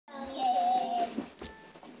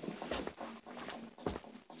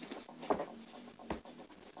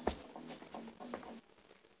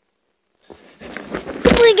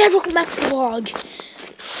guys, welcome back to the vlog.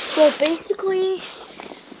 So basically,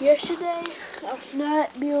 yesterday I was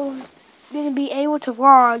not gonna be able to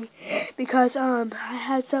vlog because I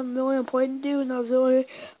had something really important to do and I was really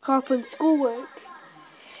caught up in schoolwork.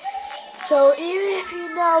 So even if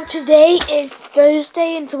you know today is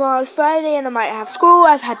Thursday and tomorrow is Friday and I might have school,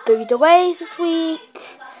 I've had 3 delays this week.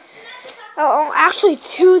 Oh, actually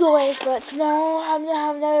 2 delays, but tomorrow I'm gonna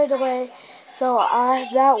have another delay. So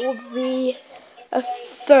that will be a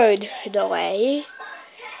third delay.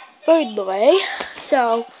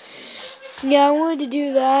 So yeah, I wanted to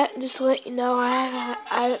do that just to let you know I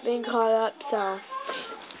haven't been caught up, so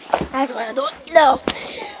that's why I don't know.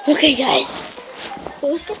 Okay, guys. So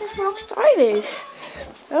let's get this vlog started.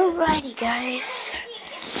 Alrighty, guys.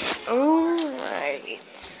 Alright,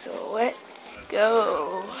 so let's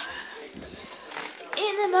go.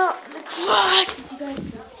 In and out of the clock, as you guys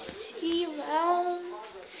can see around.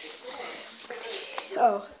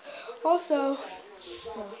 Also,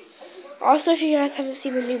 if you guys haven't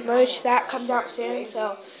seen the new merch, that comes out soon,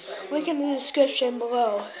 so link in the description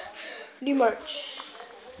below. New merch.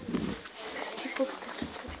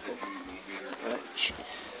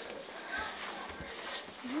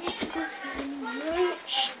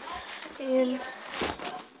 And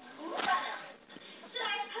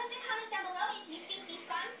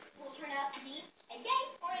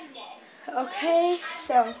okay,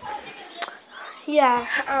 so yeah,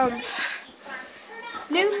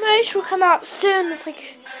 new merch will come out soon. It's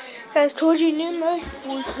like I told you, new merch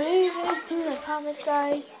was very soon. I promise,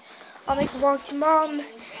 guys. I'll make a vlog tomorrow.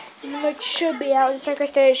 The new merch should be out. Just like I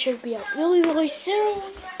said, it should be out really soon.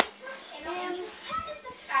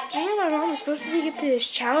 And my mom was supposed to get this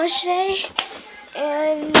challenge today,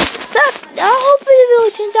 and stuff. I hope it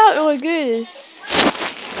really turns out really good.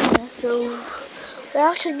 Yeah, so we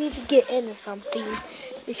actually need to get into something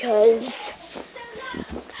because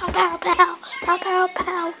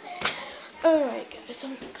pow. Alright, guys. Oh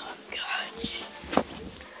my gosh.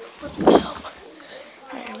 Let's go.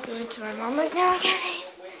 Alright, I'm going to my mom right now,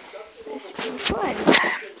 guys. This is being fun.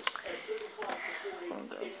 Oh,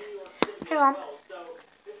 guys. Hey, Mom.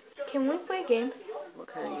 Can we play a game? What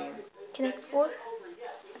kind of game? Connect 4? Are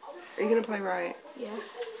you gonna play right? Yeah.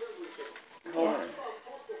 Hold on.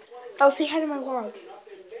 Oh, say hi to my vlog.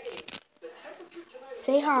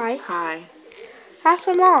 Say hi. Hi. That's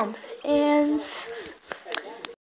my mom. And